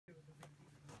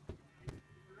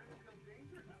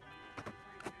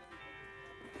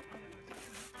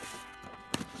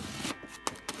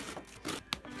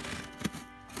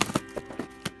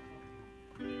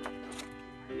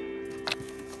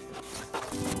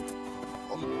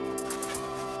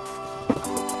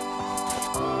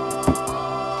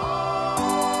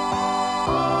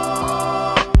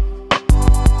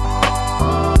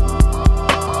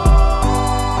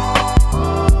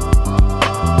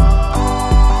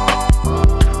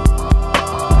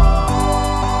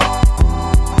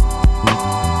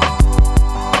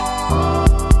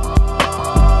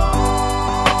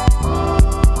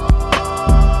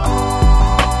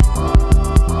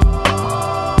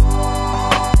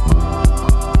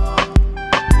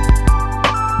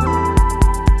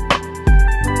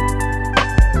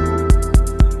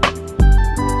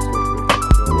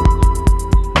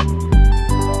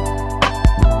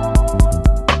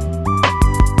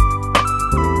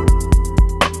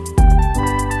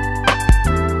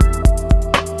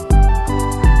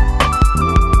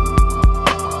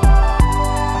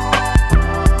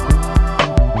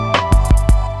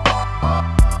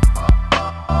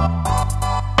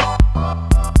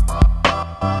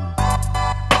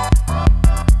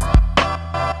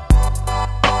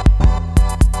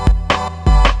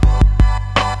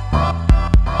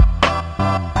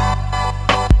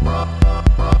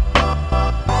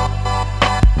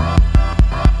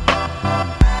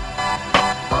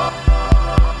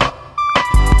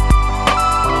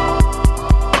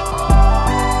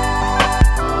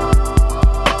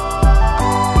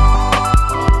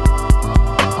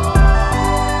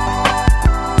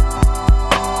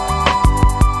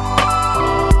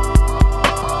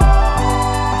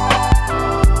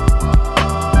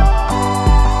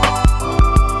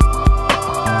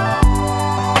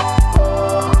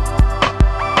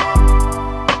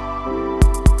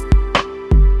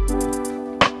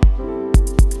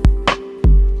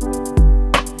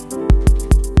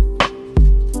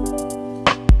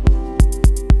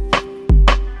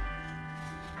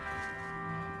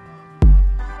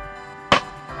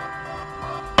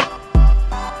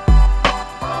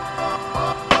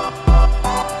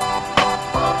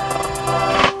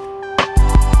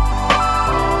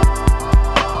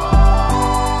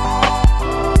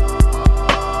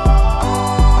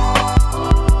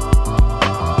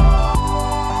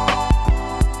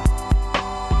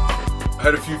I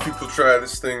had a few people try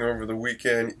this thing over the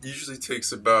weekend. It usually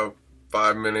takes about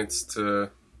 5 minutes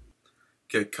to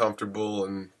get comfortable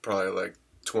and probably like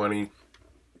 20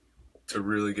 to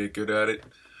really get good at it.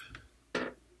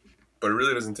 But it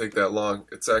really doesn't take that long.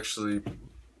 It's actually,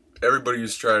 everybody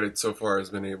who's tried it so far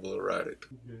has been able to ride it.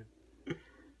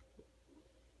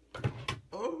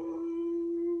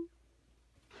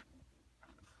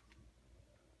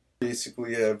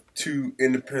 Basically you have two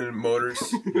independent motors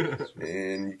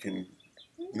and you can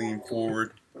lean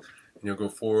forward and you'll go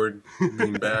forward,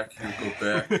 lean back, you'll go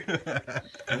back,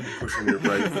 pushing your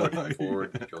right foot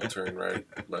forward, you'll turn right,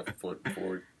 left foot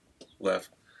forward, left.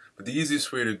 But the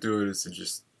easiest way to do it is to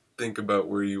just think about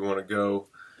where you want to go,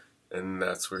 and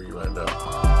that's where you end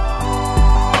up.